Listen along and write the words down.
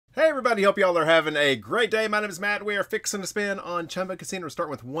Hey everybody, hope y'all are having a great day. My name is Matt. We are fixing to spin on Chumba Casino. We're starting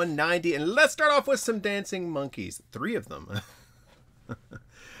with 190, and let's start off with some dancing monkeys. 3 of them.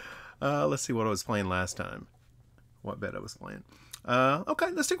 Let's see what I was playing last time. What bet I was playing. Okay,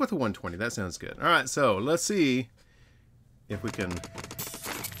 let's stick with the 120. That sounds good. Alright, so let's see if we can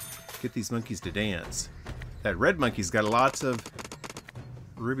get these monkeys to dance. That red monkey's got lots of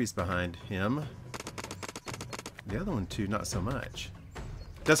rubies behind him. The other one, too, not so much.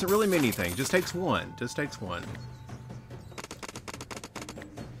 Doesn't really mean anything. Just takes one. Just takes one.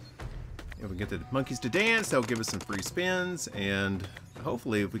 If we get the monkeys to dance, they'll give us some free spins. And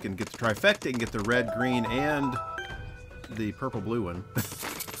hopefully, if we can get the trifecta and get the red, green, and the purple, blue one.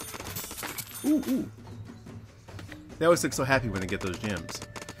 Ooh, ooh. They always look so happy when they get those gems.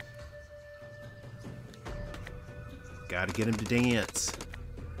 Gotta get them to dance.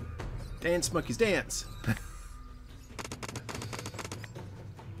 Dance, monkeys, dance.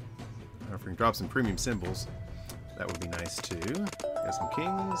 If we can drop some premium symbols, that would be nice too. Got some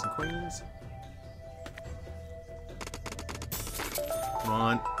kings and queens. Come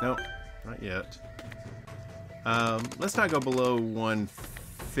on. Nope, not yet. Let's not go below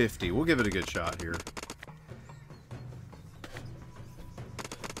 150. We'll give it a good shot here.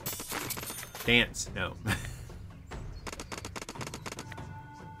 Dance. No.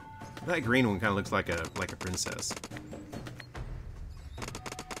 That green one kind of looks like a princess.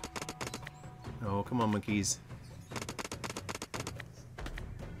 Oh, come on, monkeys.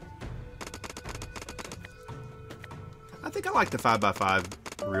 I think I like the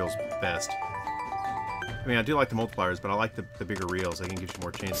 5x5 reels best. I mean, I do like the multipliers, but I like the bigger reels. They can give you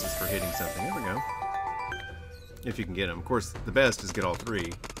more chances for hitting something. There we go. If you can get them. Of course, the best is get all 3.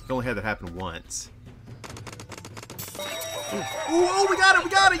 You only had that happen once. Ooh, oh, we got it! We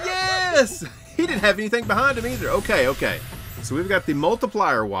got it! Yes! He didn't have anything behind him either. Okay, okay. So we've got the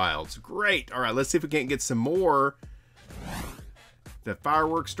multiplier wilds. Great. All right, let's see if we can't get some more. The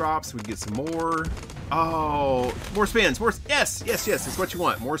fireworks drops. We get some more. Oh, more spins. More. Yes, yes, yes. That's what you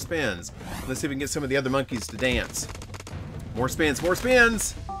want. More spins. Let's see if we can get some of the other monkeys to dance. More spins. More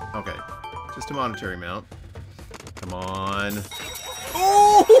spins. Okay. Just a monetary amount. Come on.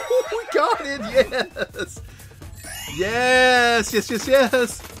 Oh, we got it. Yes. Yes, yes, yes,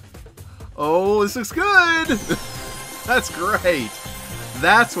 yes. Oh, this looks good. That's great.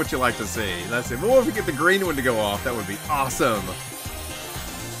 That's what you like to see. That's it. Well, if we get the green one to go off, that would be awesome.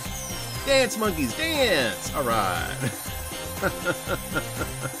 Dance, monkeys, dance. All right.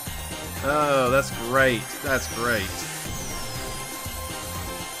 Oh, that's great. That's great.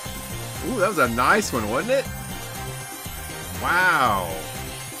 Ooh, that was a nice one, wasn't it? Wow.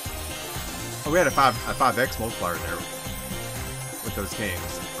 Oh, we had a 5x multiplier there with those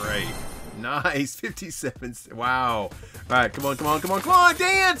kings. Great. Nice. 57. Wow. All right. Come on, come on, come on, come on.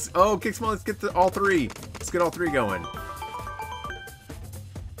 Dance. Oh, okay, come on. Let's get all 3. Let's get all 3 going.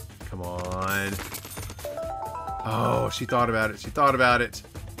 Come on. Oh, she thought about it. She thought about it.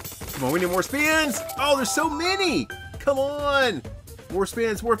 Come on. We need more spins. Oh, there's so many. Come on. More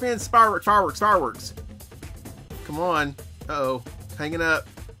spins. More spins. Fireworks. Fireworks. Fireworks. Come on. Uh-oh. Hanging up.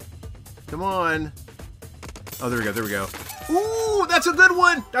 Come on. Oh, there we go. There we go. Ooh, that's a good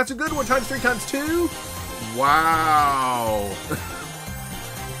one. That's a good one. Times 3 times 2. Wow.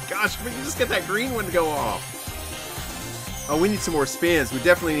 Gosh, we can just get that green one to go off. Oh, we need some more spins. We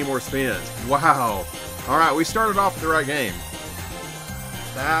definitely need more spins. Wow. All right, we started off with the right game.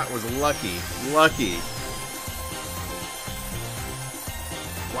 That was lucky. Lucky.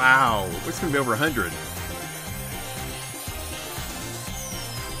 Wow. It's going to be over 100.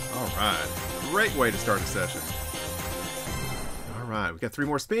 All right. Great way to start a session. Alright, we got 3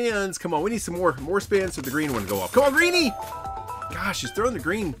 more spins. Come on, we need some more spins so the green one to go off. Come on, Greenie! Gosh, she's throwing the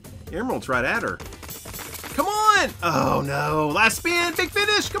green emeralds right at her. Come on! Oh, no. Last spin. Big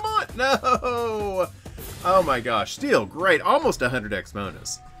finish. Come on. No. Oh, my gosh. Still great. Almost 100x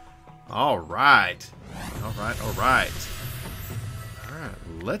bonus. Alright. Alright, alright. Alright,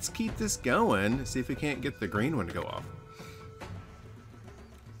 let's keep this going. See if we can't get the green one to go off.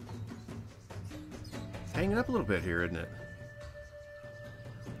 It's hanging up a little bit here, isn't it?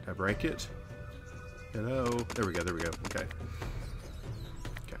 Did I break it? Hello? There we go, there we go. Okay.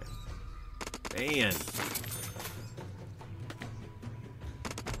 Okay. Man.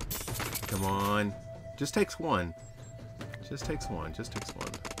 Come on. Just takes one. Just takes one. Just takes one.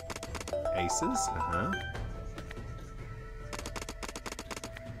 Aces? Uh-huh.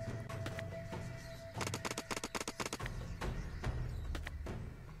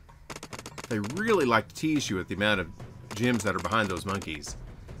 They really like to tease you with the amount of gems that are behind those monkeys.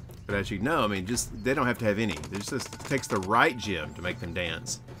 But as you know, I mean, just they don't have to have any. It just takes the right gem to make them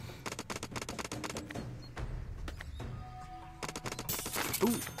dance.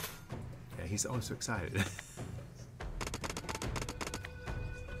 Ooh. Yeah, he's always so excited.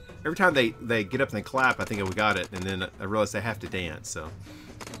 Every time they get up and they clap, I think, oh, we got it. And then I realize they have to dance, so.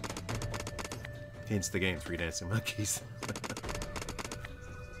 Hence the game, 3 dancing monkeys.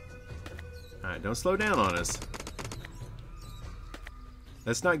 Alright, don't slow down on us.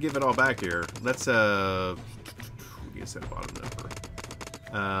 Let's not give it all back here. Let's, get set bottom number.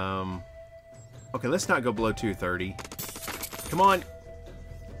 Okay, let's not go below 230. Come on.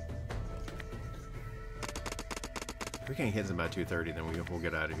 If we can't hit them by 230, then we'll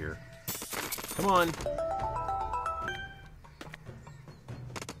get out of here. Come on.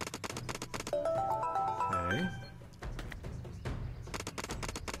 Okay.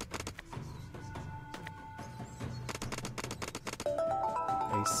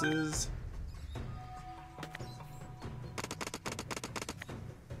 Aces.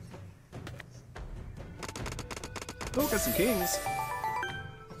 Oh, got some kings.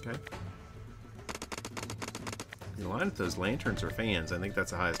 Okay. The line with those lanterns are fans. I think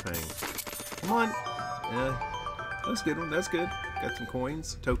that's the highest paying. Come on. Yeah. That's a good one. That's good. Got some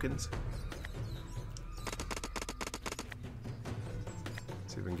coins, tokens.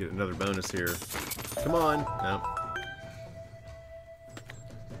 See if we can get another bonus here. Come on. No.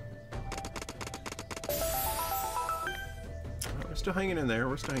 Oh, we're still hanging in there.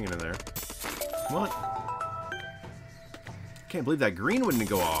 We're still hanging in there. Come on. Can't believe that green wouldn't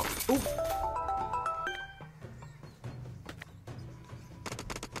go off. Ooh.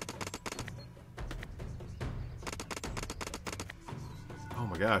 Oh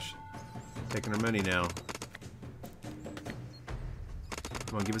my gosh. Taking our money now.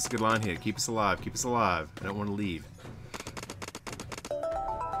 Come on, give us a good line hit. Keep us alive. Keep us alive. I don't want to leave. Get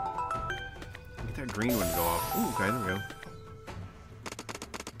that green one to go off. Ooh, okay, there we go.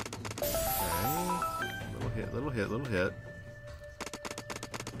 Okay. Little hit, little hit, little hit.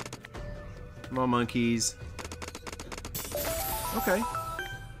 Come on, monkeys. Okay.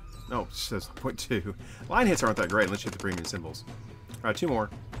 Oh, that's 0.2. Line hits aren't that great unless you hit the premium symbols. Alright, 2 more.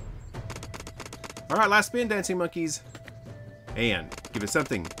 Alright, last spin, dancing monkeys. And give us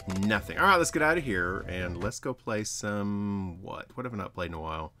something. Nothing. Alright, let's get out of here and let's go play some... What? What have I not played in a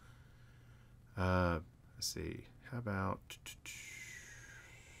while? Let's see. How about...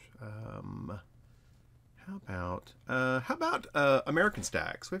 How about American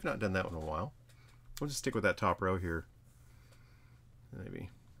Stacks? We've not done that one in a while. We'll just stick with that top row here. Maybe.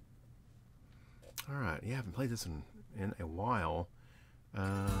 Alright, yeah, I haven't played this one in a while.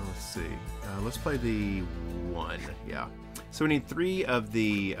 Let's see. Let's play the 1. Yeah. So we need 3 of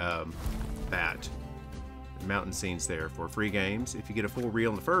the mountain scenes there for free games. If you get a full reel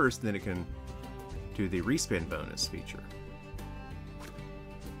in the first, then it can do the respin bonus feature.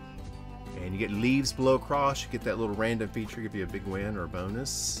 And you get leaves below cross. You get that little random feature, give you a big win or a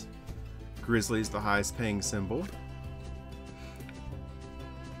bonus. Grizzly is the highest paying symbol.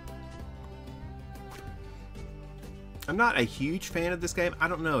 I'm not a huge fan of this game. I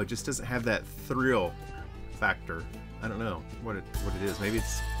don't know. It just doesn't have that thrill factor. I don't know what it is. Maybe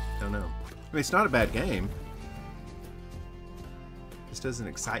it's... I don't know. I mean, it's not a bad game. It just doesn't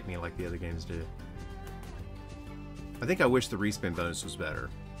excite me like the other games do. I think I wish the respin bonus was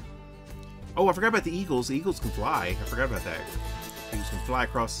better. Oh, I forgot about the eagles. The eagles can fly. I forgot about that. Eagles can fly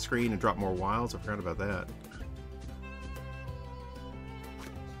across the screen and drop more wilds. I forgot about that.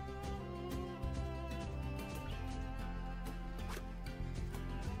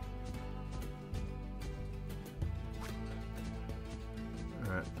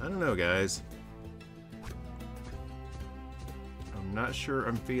 Alright, I don't know, guys. I'm not sure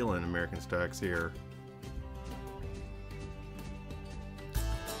I'm feeling American Stacks here.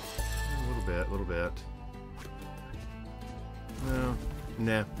 A little bit. No,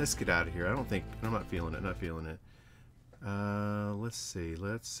 nah, let's get out of here. I'm not feeling it, let's see,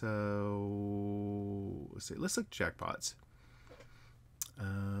 let's see, let's look at jackpots.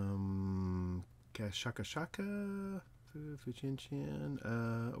 Shaka Shaka, Fu Chin Chin,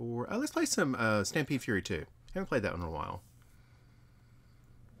 or let's play some Stampede Fury 2. Haven't played that one in a while.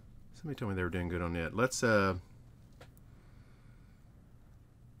 Somebody told me they were doing good on it. Let's play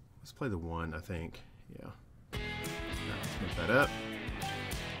the 1, I think. Yeah. Let's make that up.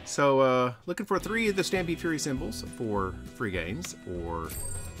 So, looking for 3 of the Stampede Fury symbols for free games, or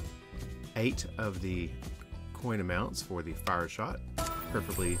 8 of the coin amounts for the fire shot.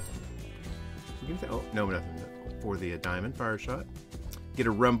 Preferably... Oh, no, nothing. For the diamond fire shot. Get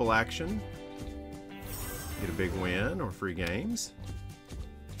a rumble action. Get a big win, or free games.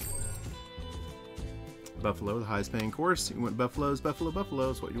 Buffalo, the highest paying course. You want buffaloes,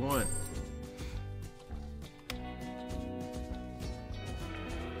 buffaloes, what you want.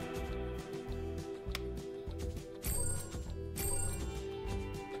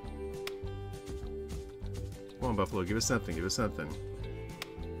 on, Buffalo. Give us something. Give us something.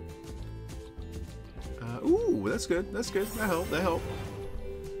 Ooh, that's good. That's good. That helped. That helped.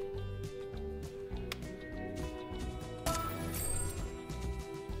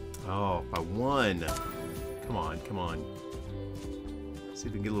 Oh, by one. Come on, come on. See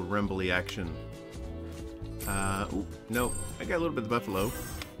if we can get a little rumbly action. Ooh, no. I got a little bit of the Buffalo.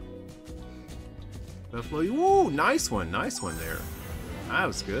 Buffalo. Ooh, nice one. Nice one there. That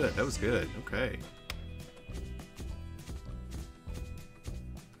was good. That was good. Okay.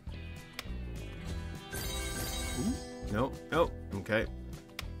 Ooh, nope. Nope. Okay.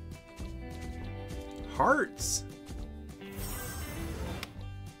 Hearts.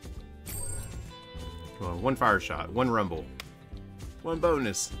 Come on, one fire shot, one rumble, one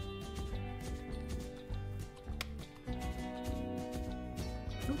bonus.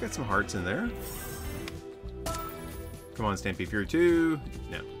 We've got some hearts in there. Come on, Stampede Fury 2.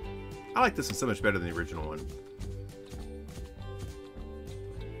 No. I like this one so much better than the original one.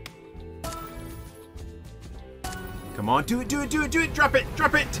 Come on, do it, do it, do it, do it! Drop it,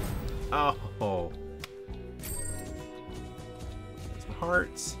 drop it! Oh. Some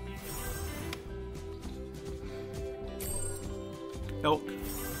hearts. Elk.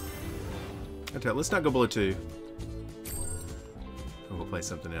 Okay, let's not go below 2. We'll play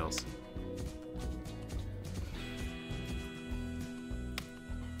something else.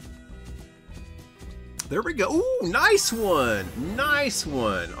 There we go. Ooh, nice one. Nice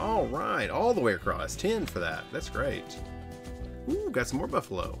one. All right. All the way across. 10 for that. That's great. Ooh, got some more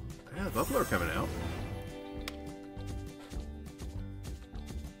buffalo. Yeah, the buffalo are coming out.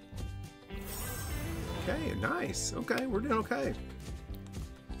 Okay, nice. Okay, we're doing okay.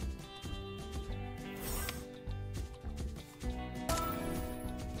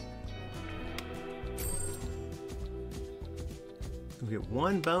 We'll get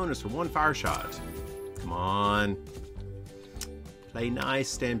one bonus or one fire shot. Come on. Play nice,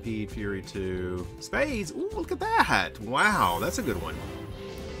 Stampede Fury 2. Spades. Ooh, look at that. Wow, that's a good one.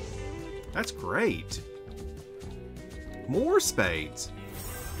 That's great. More spades.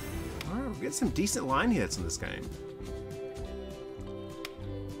 All right, we'll get some decent line hits in this game.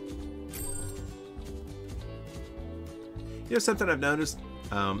 You know something I've noticed?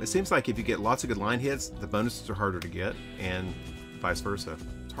 It seems like if you get lots of good line hits, the bonuses are harder to get, and vice versa.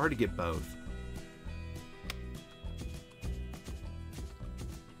 It's hard to get both.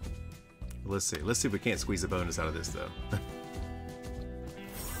 Let's see. Let's see if we can't squeeze a bonus out of this, though.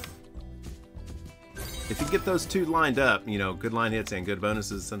 If you get those two lined up, you know, good line hits and good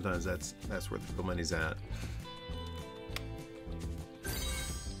bonuses, sometimes that's where the real money's at.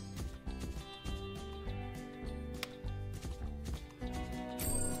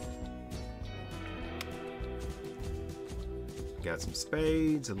 Got some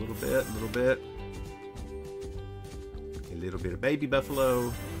spades, a little bit, a little bit. A little bit of baby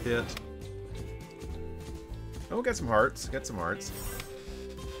buffalo hit. Oh, got some hearts. Got some hearts.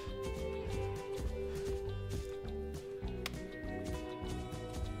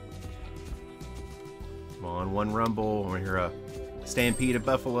 Come on, one rumble. I want to hear a stampede of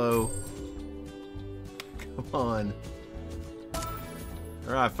buffalo. Come on.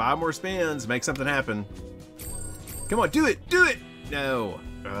 All right, 5 more spins. Make something happen. Come on, do it! Do it! No.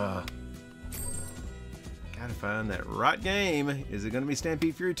 Gotta find that right game. Is it going to be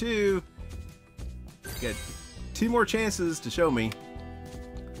Stampede Fury 2? Got 2 more chances to show me.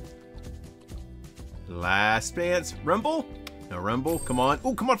 Last chance. Rumble? No rumble. Come on.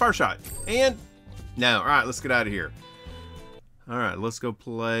 Oh, come on, fire shot. And no. All right, let's get out of here. All right, let's go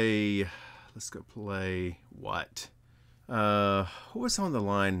play. Let's go play what? What's on the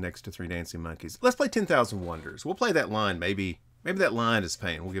line next to 3 Dancing Monkeys? Let's play 10,000 Wonders. We'll play that line. Maybe that line is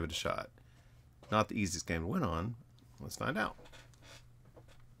paying. We'll give it a shot. Not the easiest game to win on. Let's find out.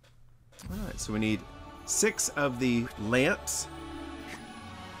 All right, so we need 6 of the lamps,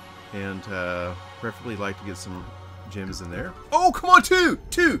 and preferably like to get some gems in there. Oh, come on, 2!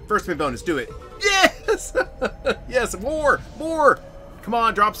 First spin bonus. Do it. Yes! Yes, more! Come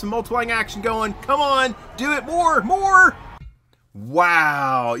on, drop some multiplying action going. Come on, do it, more!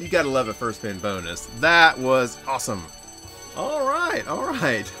 Wow, you gotta love a first spin bonus. That was awesome. All right. All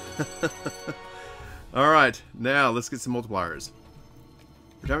right, now let's get some multipliers.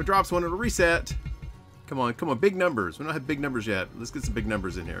 Every time it drops one, it'll reset. Come on, big numbers. We don't have big numbers yet. Let's get some big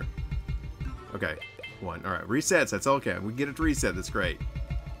numbers in here. Okay, 1. All right, resets, that's okay. We get it to reset, that's great.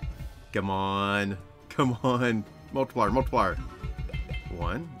 Come on. Multiplier.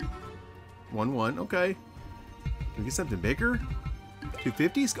 1, 1, okay. Can we get something bigger?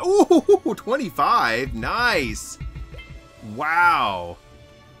 250s? Oh, 25. Nice. Wow.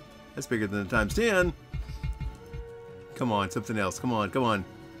 That's bigger than the times 10. Come on, something else. Come on, come on.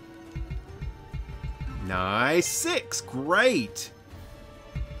 Nice. 6. Great.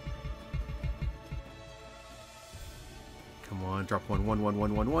 Come on, drop 1, 1, 1,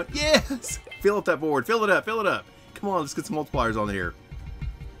 1, 1, 1. Yes! Fill up that board. Fill it up. Fill it up. Come on, let's get some multipliers on here.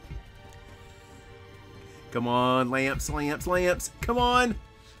 Come on, lamps, lamps, lamps. Come on.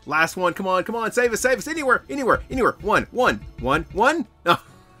 Last one. Come on, come on. Save us, save us. Anywhere, anywhere, anywhere. 1, 1, 1, 1. Oh,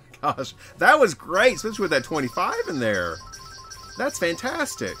 gosh. That was great, especially with that 25 in there. That's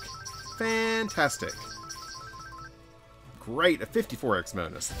fantastic. Fantastic. Great. A 54x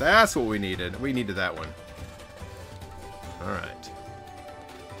bonus. That's what we needed. We needed that one. All right.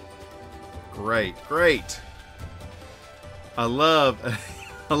 Great, great. I love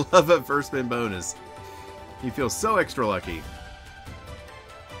a first spin bonus. You feel so extra lucky.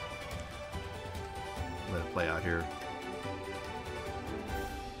 Let it play out here.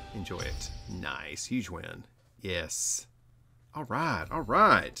 Enjoy it. Nice. Huge win. Yes. All right. All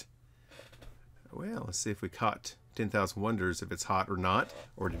right. Well, let's see if we caught 10,000 Wonders, if it's hot or not.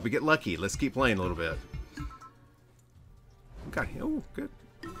 Or did we get lucky? Let's keep playing a little bit. We got him. Oh, good.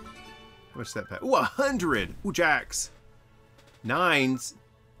 How much is that pack? Ooh, 100. Ooh, jacks. 9s.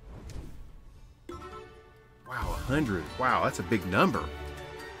 Wow, 100. Wow, that's a big number.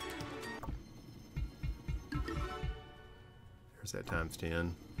 There's that times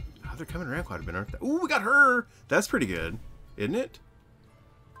 10. Oh, they're coming around quite a bit, aren't they? Ooh, we got her. That's pretty good, isn't it?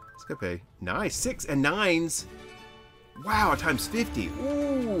 Let's go pay. Nice. 6 and 9s. Wow, times 50.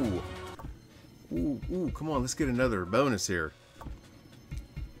 Ooh. Ooh, ooh, come on. Let's get another bonus here.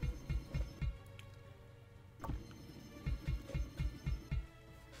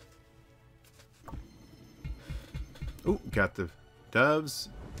 Ooh, got the doves.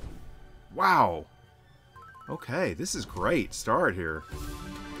 Wow. Okay, this is great start here.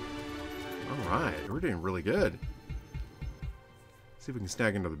 Alright, we're doing really good. See if we can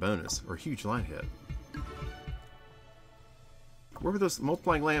snag another bonus or a huge line hit. Where were those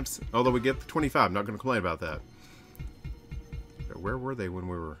multiplying lamps? Although we get the 25, I'm not going to complain about that. But where were they when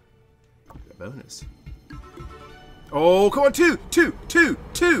we were a bonus? Oh, come on, 2, 2, 2,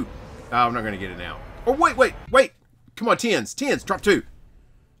 2. Oh, I'm not going to get it now. Oh, wait, wait, wait. Come on, 10s, 10s, drop 2.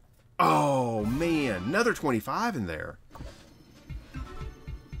 Oh, man, another 25 in there.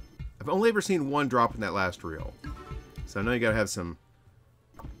 I've only ever seen one drop in that last reel. So I know you got to have some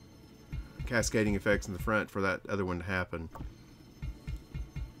cascading effects in the front for that other one to happen.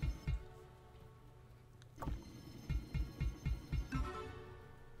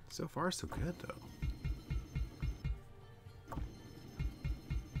 So far, so good, though.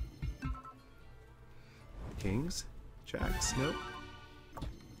 Kings, jacks, nope.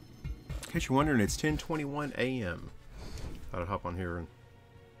 In case you're wondering, it's 10:21 a.m. Thought I'd hop on here in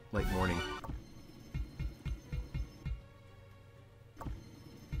late morning.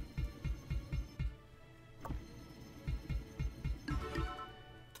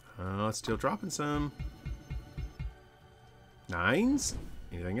 It's still dropping some. 9s?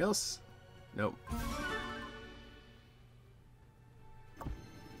 Anything else? Nope.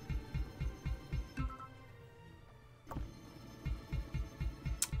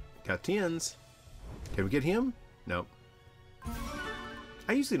 Got 10s. Can we get him? Nope.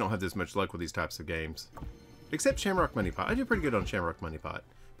 I usually don't have this much luck with these types of games. Except Shamrock Money Pot. I do pretty good on Shamrock Money Pot.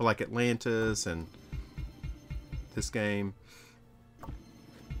 But like Atlantis and this game.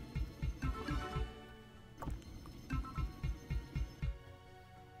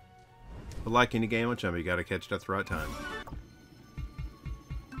 But like any game on Chumba, you gotta catch it at the right time.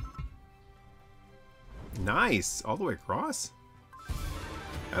 Nice! All the way across?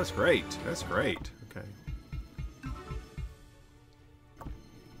 That's great. That's great. Okay.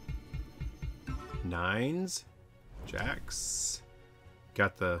 9s. Jacks.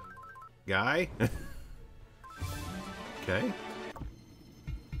 Got the guy. Okay.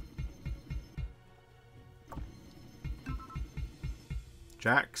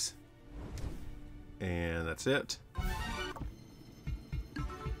 Jacks. And that's it.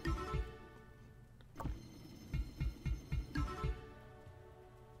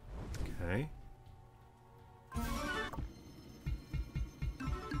 Okay.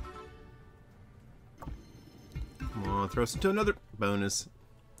 Come on, throw us into another bonus.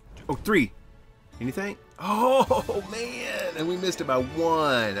 Oh, 3. Anything? Oh, man! And we missed it by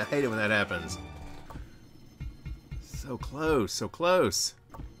 1. I hate it when that happens. So close, so close.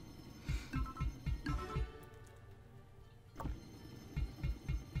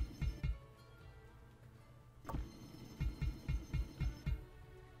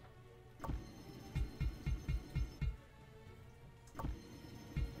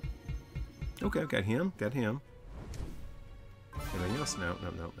 Okay, got him, got him. else? No, no,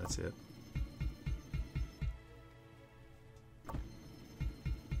 no. That's it.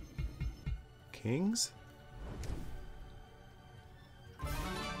 Kings?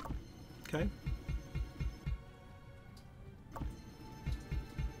 Okay.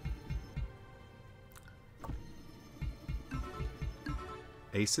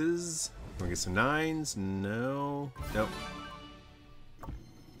 Aces? Can we get some nines? No. Nope.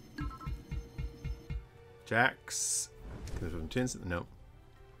 Jacks? Can we get some tens? Nope.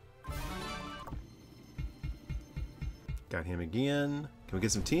 Got him again. Can we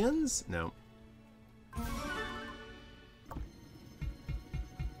get some tens? No.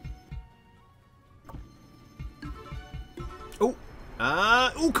 Oh!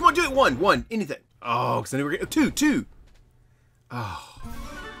 Oh, come on, do it! One! Anything! Oh, because I knew we were getting... Two! Oh.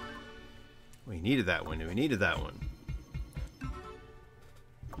 We needed that one. We needed that one.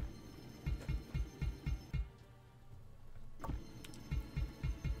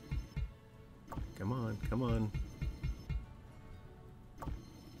 Come on, come on.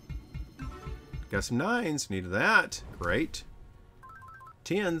 Got some nines. Needed that. Great.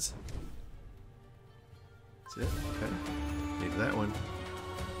 Tens. That's it. Okay. Needed that one.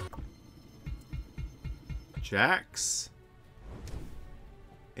 Jacks.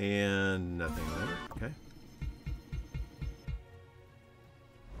 And nothing there. Okay.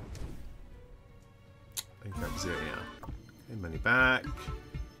 I think that was it, yeah. Okay, money back.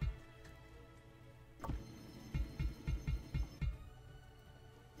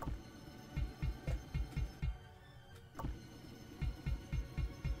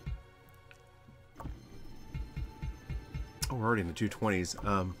 Oh, we're already in the 220s.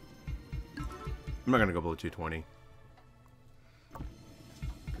 I'm not going to go below 220.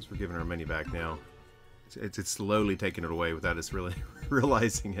 We're giving our money back now. It's slowly taking it away without us really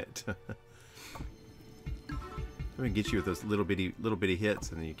realizing it. I'm gonna get you with those little bitty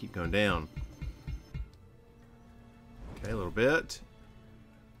hits, and then you keep going down. Okay, a little bit.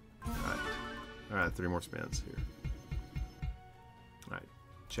 All right, 3 more spins here. All right,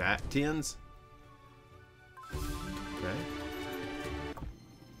 chat tens. Okay.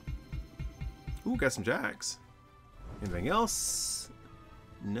 Ooh, got some jacks. Anything else?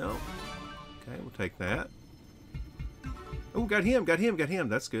 No. Okay, we'll take that. Oh, got him.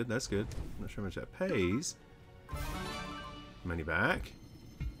 That's good. That's good. I'm not sure how much that pays. Money back.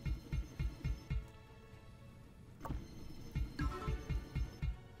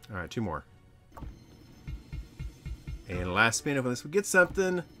 Alright, 2 more. And last spin of this, we get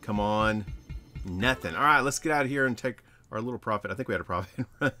something. Come on. Nothing. Alright, let's get out of here and take our little profit. I think we had a profit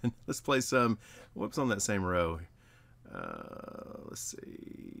run. Let's play some. What's on that same row? Let's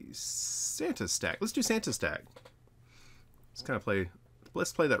see, Santa stack. Let's do Santa stack.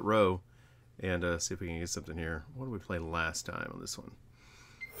 Let's play that row and see if we can get something here. What did we play last time on this one?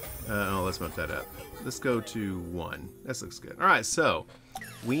 Oh, let's bump that up. Let's go to 1. This looks good. All right, so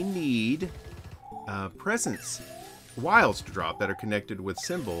we need presents, wilds to drop that are connected with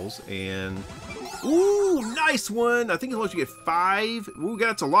symbols. And ooh, nice one! I think as long as you get 5. Ooh,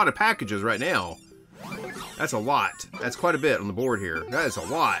 that's a lot of packages right now. That's a lot. That's quite a bit on the board here. That is a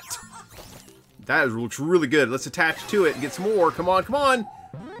lot. That looks really good. Let's attach to it and get some more. Come on, come on.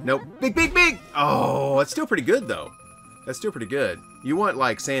 Nope. Big, big, big. Oh, that's still pretty good, though. That's still pretty good. You want,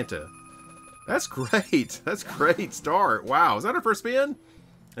 like, Santa. That's great. That's great start. Wow. Is that our first spin?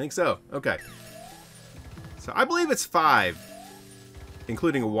 I think so. Okay. So I believe it's 5,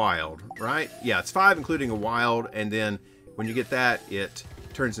 including a wild, right? Yeah, it's 5, including a wild. And then when you get that, it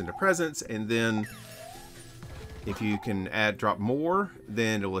turns into presents. And then if you can drop more,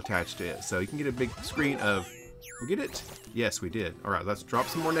 then it will attach to it. So you can get a big screen of, we get it? Yes, we did. All right, let's drop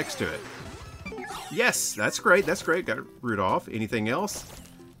some more next to it. Yes, that's great. That's great. Got it Rudolph. Anything else?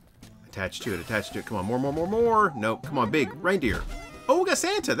 Attach to it. Attach to it. Come on, more. Nope. Come on, big reindeer. Oh, we got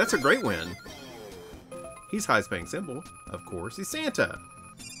Santa. That's a great win. He's highest paying symbol, of course. He's Santa.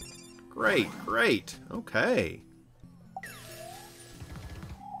 Great, great. Okay.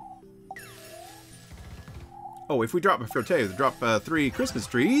 Oh, if we drop, I forgot to tell you, drop 3 Christmas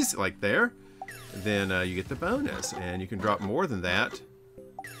trees, like there, then you get the bonus. And you can drop more than that,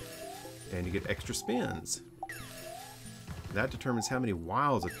 and you get extra spins. That determines how many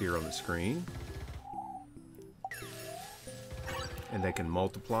wilds appear on the screen. And they can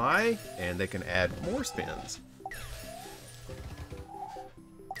multiply, and they can add more spins.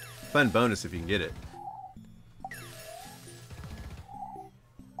 Fun bonus if you can get it.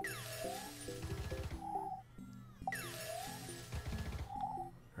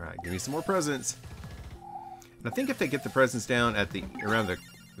 Alright, give me some more presents. And I think if they get the presents down at around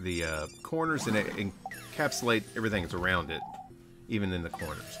the corners, and it encapsulate everything that's around it, even in the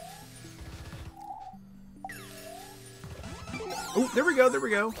corners. Oh, there we go, there we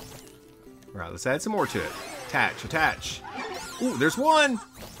go. All right, let's add some more to it. Attach, attach. Oh, there's one.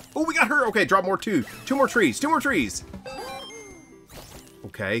 Oh, we got her. Okay, drop more two. Two more trees, two more trees.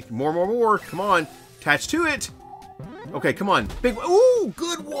 Okay, more, more, more. Come on, attach to it. Okay, come on. Big one. Ooh,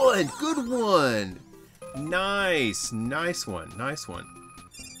 good one, good one. Nice, nice one, nice one.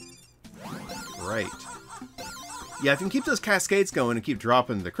 Great. Yeah, if you can keep those cascades going and keep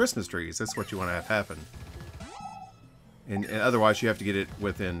dropping the Christmas trees, that's what you want to have happen. And otherwise, you have to get it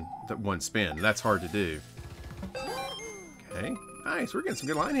within the one spin. That's hard to do. Okay, nice. We're getting some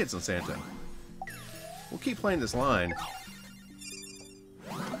good line hits on Santa. We'll keep playing this line.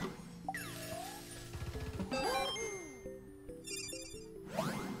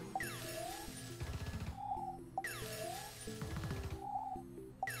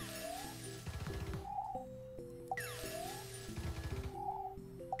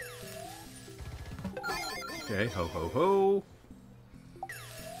 Okay, ho, ho, ho.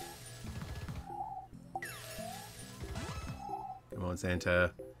 Come on,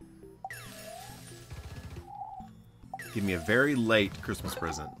 Santa. Give me a very late Christmas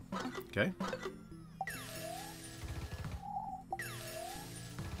present. Okay.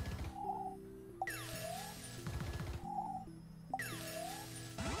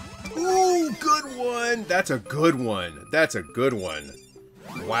 Ooh, good one. That's a good one. That's a good one.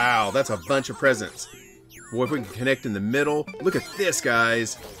 Wow, that's a bunch of presents. Boy, if we can connect in the middle. Look at this,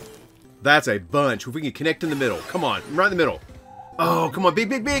 guys. That's a bunch. If we can connect in the middle. Come on, right in the middle. Oh, come on, big,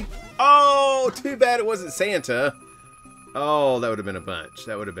 big, big. Oh, too bad it wasn't Santa. Oh, that would have been a bunch.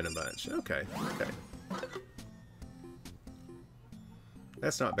 That would have been a bunch. Okay, okay.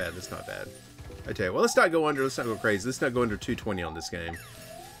 That's not bad, that's not bad. I tell you, well, let's not go under, let's not go crazy. Let's not go under 220 on this game.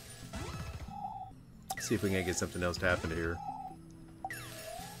 See if we can get something else to happen here.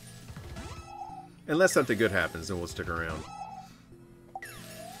 Unless something good happens, then we'll stick around.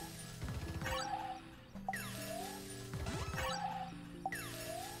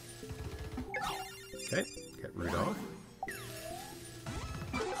 Okay, got Rudolph.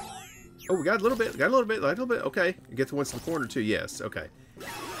 Oh, we got a little bit, got a little bit, okay. Get the ones in the corner too, yes, okay. Yeah,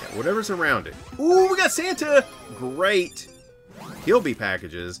 whatever's around it. Ooh, we got Santa! Great. He'll be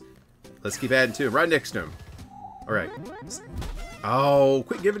packages. Let's keep adding to him, right next to him. Alright. Oh,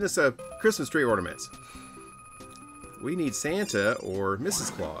 quit giving us a Christmas tree ornaments. We need Santa or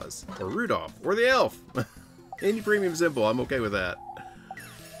Mrs. Claus or Rudolph or the elf. Any premium symbol, I'm okay with that.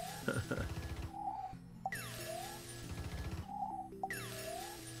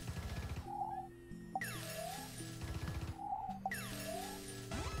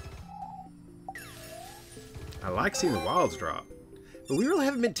 I like seeing the wilds drop. But we really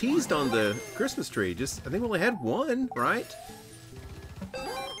haven't been teased on the Christmas tree. Just, I think we only had one, right?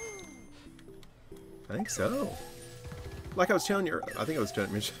 I think so. Like I was telling you, I think I was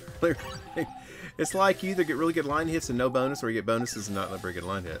telling you earlier. It's like you either get really good line hits and no bonus, or you get bonuses and not very good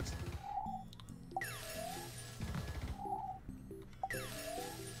line hits.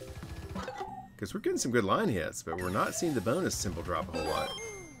 Because we're getting some good line hits, but we're not seeing the bonus symbol drop a whole lot.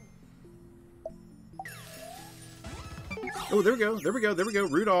 Oh, there we go, there we go, there we go.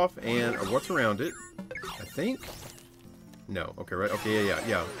 Rudolph and what's around it? I think. No. Okay, right. Okay,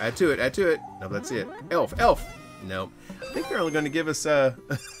 yeah. Add to it, add to it. No, that's it. Elf, elf. No. I think they're only going to give us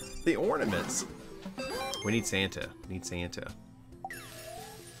the ornaments. We need Santa. We need Santa.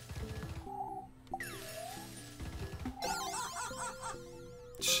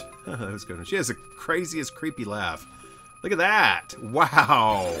 That was good. She has the craziest creepy laugh. Look at that.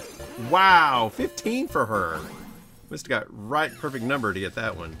 Wow. Wow. 15 for her. Must have got right perfect number to get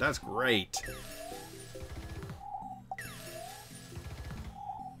that one. That's great.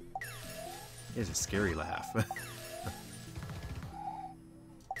 He has a scary laugh.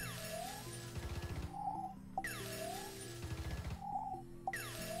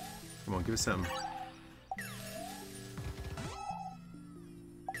 Come on, give us some.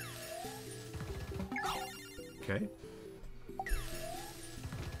 Okay.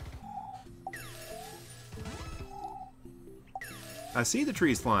 I see the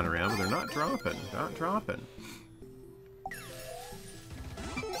trees flying around, but they're not dropping. Not dropping.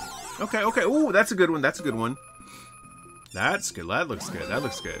 Okay, okay. Ooh, that's a good one. That's a good one. That's good. That looks good. That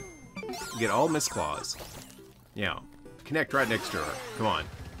looks good. Get all Miss Claus. Yeah. Connect right next to her. Come on.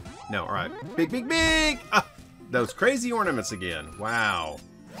 No, alright. Big, big, big! Ah, those crazy ornaments again. Wow.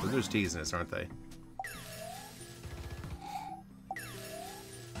 So they're just teasing us, aren't they?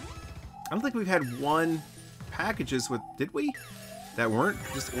 I don't think we've had one packages with... Did we? that weren't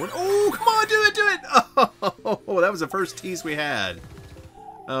just oh, come on, do it, do it! Oh, that was the first tease we had.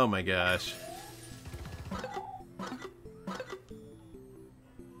 Oh my gosh.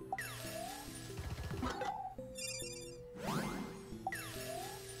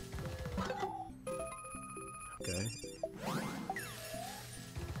 Okay.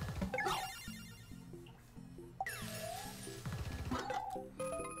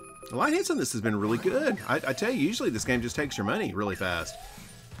 The line hits on this has been really good. I tell you, usually this game just takes your money really fast.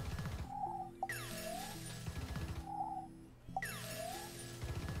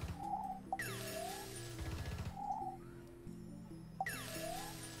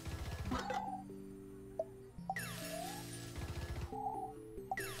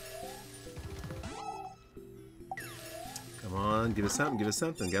 Come on, give us something, give us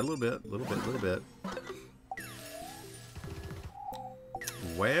something. Got a little bit, little bit, little bit.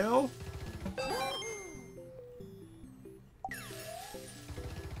 Well,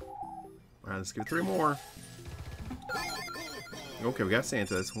 alright, let's give it 3 more. Okay, we got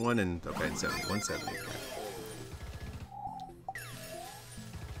Santa. That's 1 and okay, and 70. 170.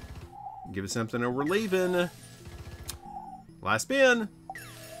 Give us something or we're leaving. Last spin.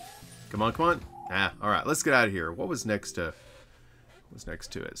 Come on, come on. Ah, alright, let's get out of here. What was next to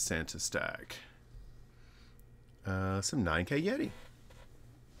it? Santa stack. Some 9K Yeti.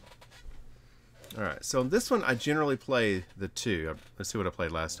 Alright, so this one I generally play the 2. Let's see what I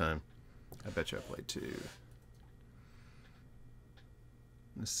played last time. I bet you I played 2.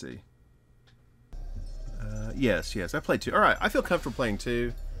 Let's see. Yes, I played 2. Alright, I feel comfortable playing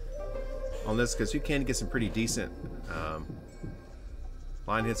 2 on this because you can get some pretty decent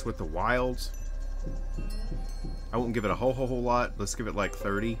line hits with the wilds. I won't give it a whole lot. Let's give it like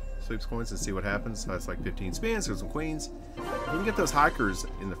 30 sweeps coins and see what happens. So that's like 15 spins, there's some queens. If we can get those hikers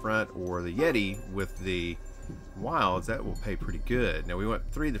in the front or the Yeti with the wilds, that will pay pretty good. Now we want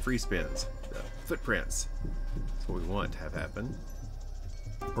 3 of the free spins, the footprints. That's what we want to have happen.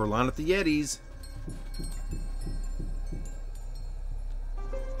 Or line up the Yetis.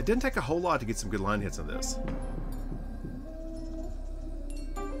 It didn't take a whole lot to get some good line hits on this.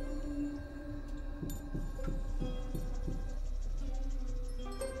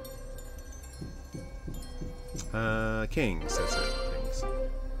 Kings, that's it. Kings.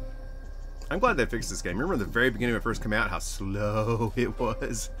 I'm glad they fixed this game. Remember the very beginning when it first came out, how slow it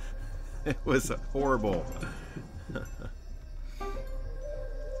was? It was horrible.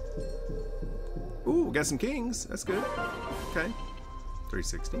 Ooh, we got some kings. That's good. Okay.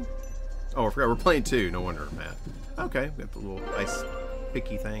 360. Oh, I forgot we're playing 2. No wonder, Matt. Okay, we got the little ice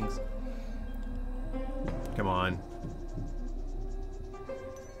picky things. Come on.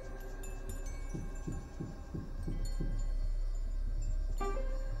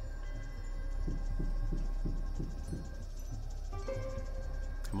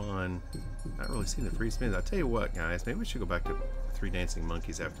 Come on. Not really seeing the free spins. I'll tell you what, guys. Maybe we should go back to 3 dancing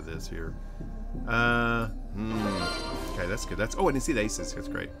monkeys after this here. Okay, that's good. That's. Oh, I didn't see the aces. That's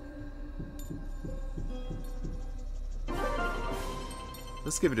great.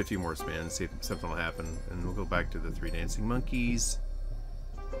 Let's give it a few more spins, see if something will happen, and we'll go back to the 3 dancing monkeys.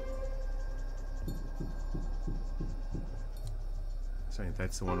 So I think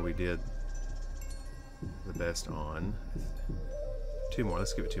that's the one we did the best on. 2 more.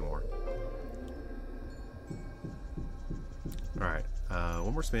 Let's give it 2 more. Alright,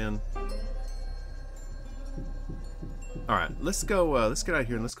 1 more spin. Alright, let's go, let's get out of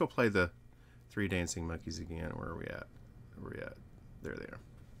here and let's go play the 3 dancing monkeys again. Where are we at? Where are we at? There they are.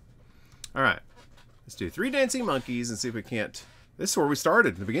 Alright, let's do 3 dancing monkeys and see if we can't... This is where we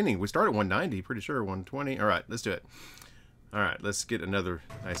started in the beginning. We started at 190, pretty sure, 120. Alright, let's do it. Alright, let's get another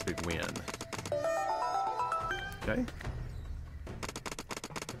nice big win. Okay.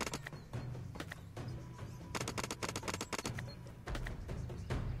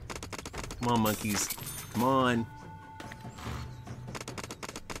 Come on, monkeys. Come on.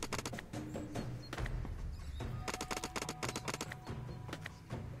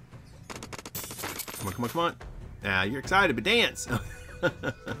 Come on, come on, come on. Ah, you're excited, but dance. Come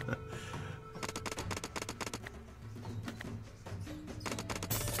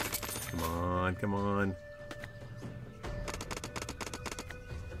on, come on.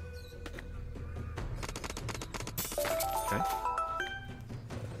 Okay.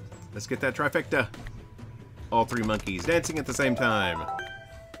 Let's get that trifecta. All 3 monkeys dancing at the same time.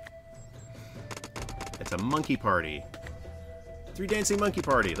 It's a monkey party. 3 dancing monkey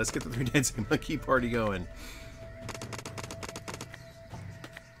party. Let's get the 3 dancing monkey party going.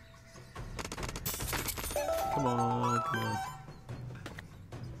 Come on, come on.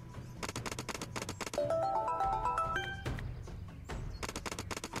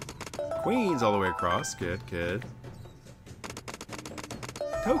 Queens all the way across. Good, good.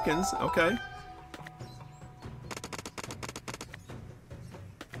 Tokens, okay.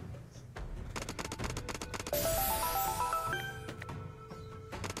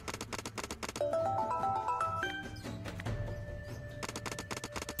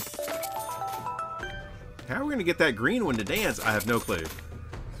 How are we going to get that green one to dance? I have no clue.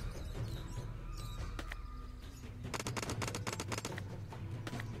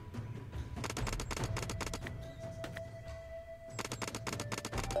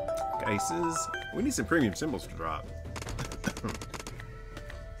 Aces. We need some premium symbols to drop.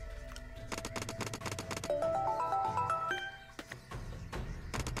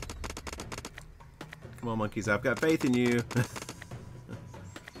 Come on, monkeys. I've got faith in you.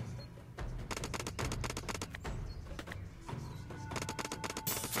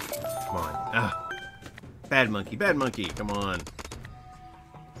 Come on. Ah. Bad monkey. Bad monkey. Come on.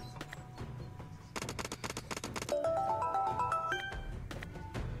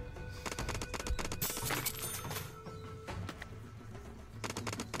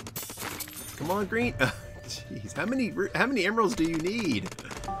 Come on, green. Jeez, how many emeralds do you need?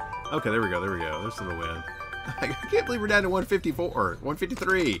 Okay, there we go. There we go. There's a little win. I can't believe we're down to 154 or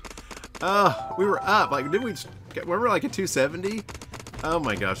 153. We were up. Like, didn't we? Were we like at 270? Oh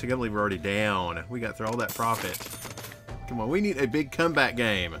my gosh, I can't believe we're already down. We got through all that profit. Come on, we need a big comeback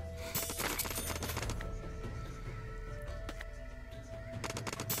game.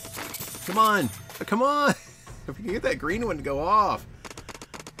 Come on. Come on. If we can get that green one to go off.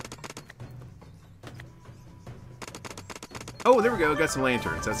 Oh, there we go. Got some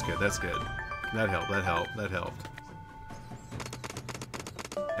lanterns. That's good. That's good. That helped. That helped. That helped.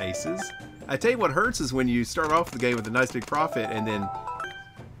 Aces. I tell you what hurts is when you start off the game with a nice big profit and then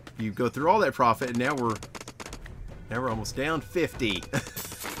you go through all that profit and now we're almost down 50.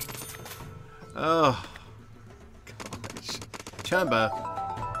 Oh, gosh. Chumba.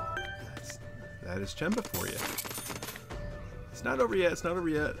 That is Chumba for you. It's not over yet. It's not over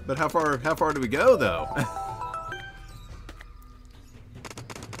yet. But how far do we go though?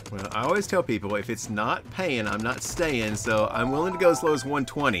 Well, I always tell people, if it's not paying, I'm not staying, so I'm willing to go as low as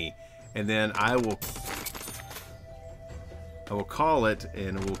 120, and then I will call it,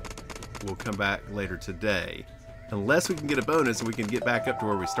 and we'll come back later today. Unless we can get a bonus and we can get back up to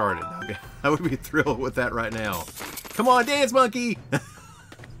where we started. I would be thrilled with that right now. Come on, dance monkey!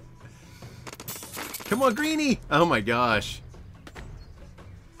 Come on, greenie! Oh my gosh.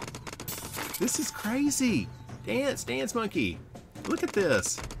 This is crazy. Dance, dance monkey. Look at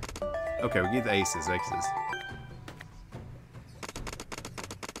this. Okay, we get the aces, aces.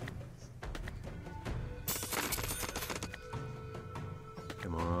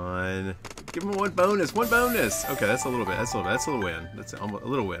 Come on. Give him one bonus, one bonus. Okay, that's a little bit, that's a little win. That's a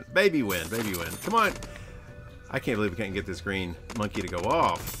little win. Baby win, baby win. Come on. I can't believe we can't get this green monkey to go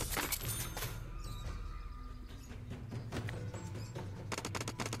off.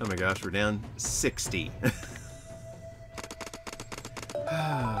 Oh my gosh, we're down 60.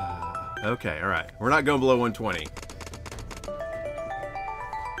 Okay, alright. We're not going below 120.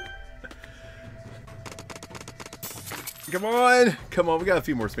 Come on! Come on, we got a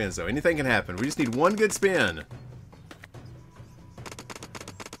few more spins though. Anything can happen. We just need one good spin.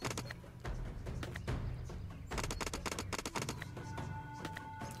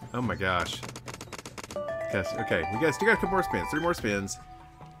 Oh my gosh. Okay, we still got a couple more spins. 3 more spins.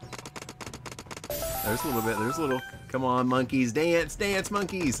 There's a little bit. There's a little. Come on, monkeys. Dance, dance,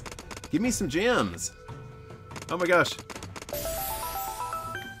 monkeys. Give me some gems. Oh my gosh.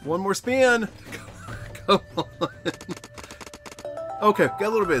 One more spin. Come on. Okay, got a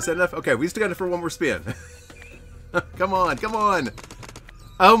little bit. Is that enough? Okay, we still got enough for one more spin. Come on, come on.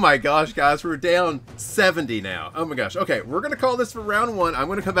 Oh my gosh, guys. We're down 70 now. Oh my gosh. Okay, we're going to call this for round 1. I'm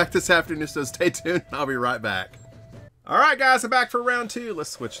going to come back this afternoon, so stay tuned. I'll be right back. Alright guys, I'm back for round 2. Let's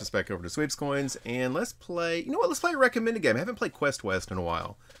switch this back over to Sweeps Coins and let's play, you know what, let's play a recommended game. I haven't played Quest West in a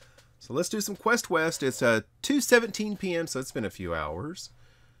while. So let's do some Quest West. It's 2:17 p.m. so it's been a few hours.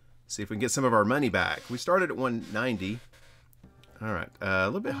 See if we can get some of our money back. We started at 190. Alright, a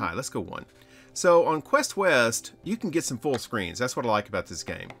little bit high. Let's go 1. So on Quest West, you can get some full screens. That's what I like about this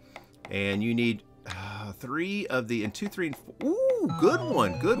game. And you need 3 of the, and 2, 3, and 4. Ooh, good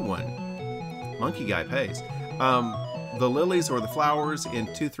one, good one. Monkey guy pays. The lilies or the flowers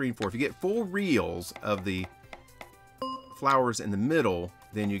in 2, 3, and 4. If you get full reels of the flowers in the middle,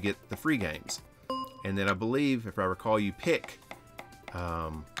 then you get the free games. And then I believe, if I recall, you pick,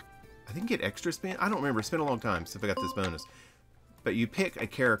 I think you get extra spin. I don't remember. It's been a long time since I got this bonus. But you pick a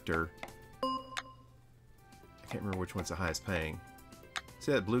character. I can't remember which one's the highest paying.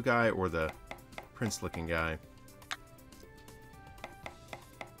 See that blue guy or the prince-looking guy?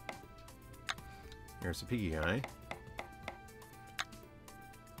 Here's the piggy guy.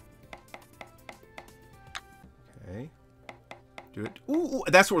 Okay. Do it. Ooh,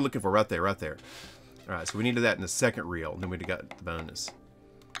 that's what we're looking for right there, right there. All right, so we needed that in the second reel, and then we got the bonus.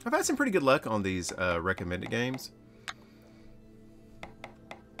 I've had some pretty good luck on these recommended games.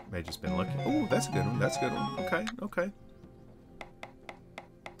 May have just been lucky. Ooh, that's a good one. That's a good one. Okay, okay.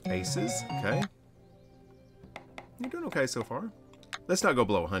 Aces. Okay. You're doing okay so far. Let's not go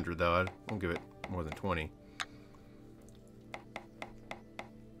below 100, though. I won't give it more than 20.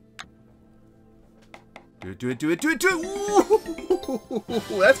 Do it, do it, do it, do it, do it!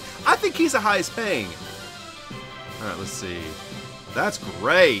 Ooh, I think he's the highest paying. All right, let's see. That's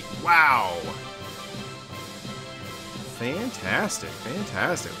great. Wow. Fantastic,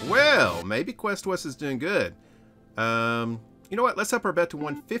 fantastic. Well, maybe Quest West is doing good. You know what? Let's up our bet to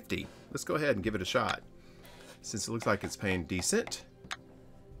 150. Let's go ahead and give it a shot. Since it looks like it's paying decent.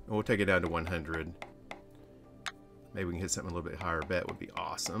 And we'll take it down to 100. Maybe we can hit something a little bit higher bet would be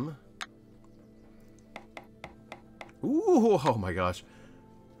awesome. Ooh, oh my gosh.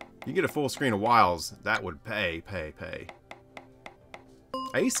 You get a full screen of wilds. That would pay.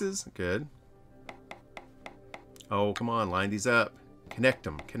 Aces. Good. Oh, come on. Line these up. Connect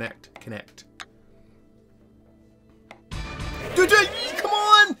them. Connect. Dude, come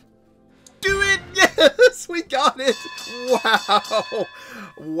on! Do it! Yes! We got it! Wow!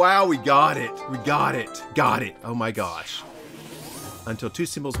 Wow, we got it. We got it. Got it. Oh my gosh. Until two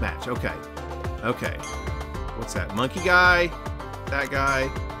symbols match. Okay. Okay. What's that? Monkey guy? That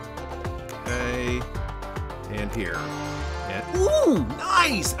guy? Okay. And here. And, ooh!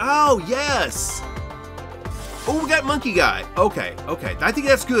 Nice! Oh, yes! Oh, we got monkey guy. Okay, okay. I think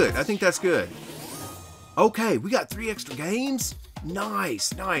that's good. I think that's good. Okay, we got 3 extra games.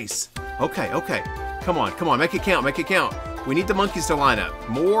 Nice, nice. Okay, okay. Come on, come on. Make it count, make it count. We need the monkeys to line up.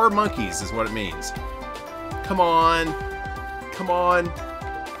 More monkeys is what it means. Come on. Come on.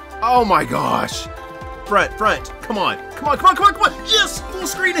 Oh my gosh. Front. Come on. Come on, come on, come on, come on. Yes, full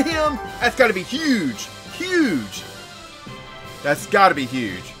screen of him. That's got to be huge. Huge. That's got to be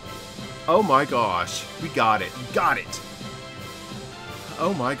huge. Oh my gosh. We got it. We got it.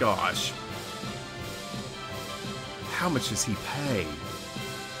 Oh my gosh. How much does he pay?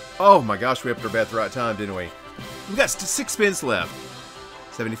 Oh my gosh, we upped our bet at the right time, didn't we? We got 6 spins left.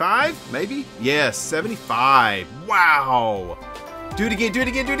 75? Maybe? Yes, 75. Wow. Do it again, do it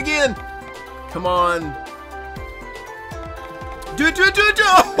again, do it again. Come on. Do it, do it, do it, do it.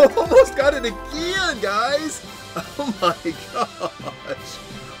 Oh, almost got it again, guys. Oh my gosh.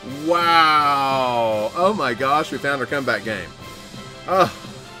 Wow. Oh my gosh, we found our comeback game. Oh,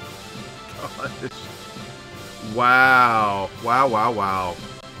 gosh. Wow. Wow, wow, wow.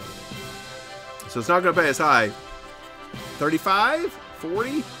 So it's not going to pay as high. 35?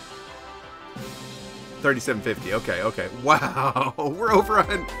 40? 37.50. Okay, okay. Wow. We're over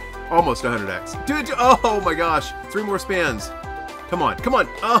almost 100x. Dude, oh my gosh. 3 more spins. Come on, come on.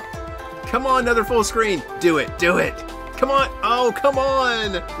 Oh, come on, another full screen. Do it, do it. Come on. Oh, come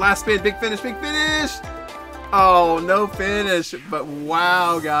on. Last spin, big finish, big finish. Oh, no finish. But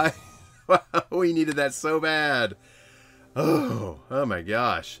wow, guys. Wow, we needed that so bad. Oh my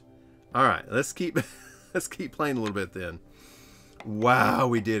gosh. All right, let's keep playing a little bit then. Wow,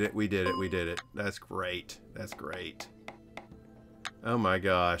 we did it. We did it. We did it. That's great. That's great. Oh my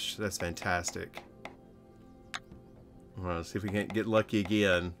gosh, that's fantastic. Well, let's see if we can't get lucky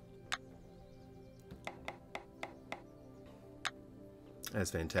again.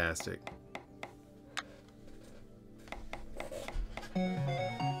 That's fantastic.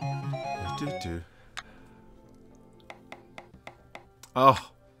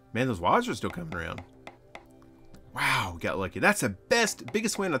 Oh, man, those wilds are still coming around. Wow, we got lucky. That's the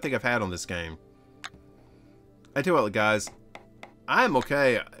biggest win I think I've had on this game. I tell you what, guys, I'm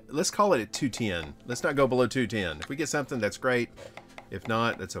okay. Let's call it at 210. Let's not go below 210. If we get something, that's great. If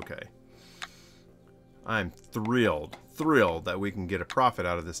not, that's okay. I'm thrilled that we can get a profit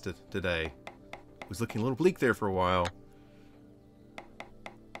out of this today. It was looking a little bleak there for a while.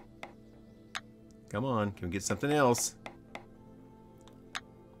 Come on, can we get something else?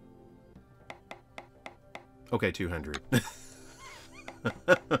 Okay, 200.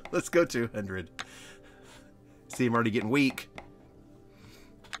 Let's go 200. See, I'm already getting weak.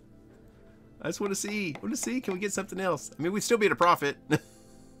 I just want to see. Can we get something else? I mean, we'd still be at a profit.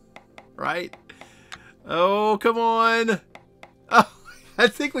 Right? Oh, come on. Oh, I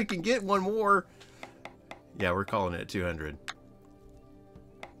think we can get one more. Yeah, we're calling it 200.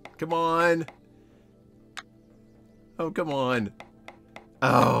 Come on. Oh, come on.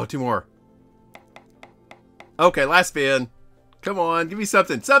 Oh, 2 more. Okay, last spin. Come on, give me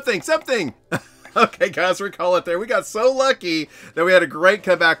something. Something! Okay, guys, we're calling it there. We got so lucky that we had a great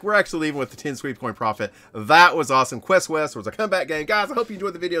comeback. We're actually leaving with the 10 sweep coin profit. That was awesome. Quest West was a comeback game. Guys, I hope you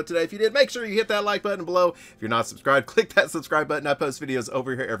enjoyed the video today. If you did, make sure you hit that like button below. If you're not subscribed, click that subscribe button. I post videos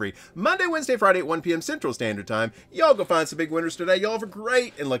over here every Monday, Wednesday, Friday at 1 p.m. Central Standard Time. Y'all go find some big winners today. Y'all have a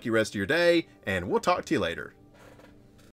great and lucky rest of your day, and we'll talk to you later.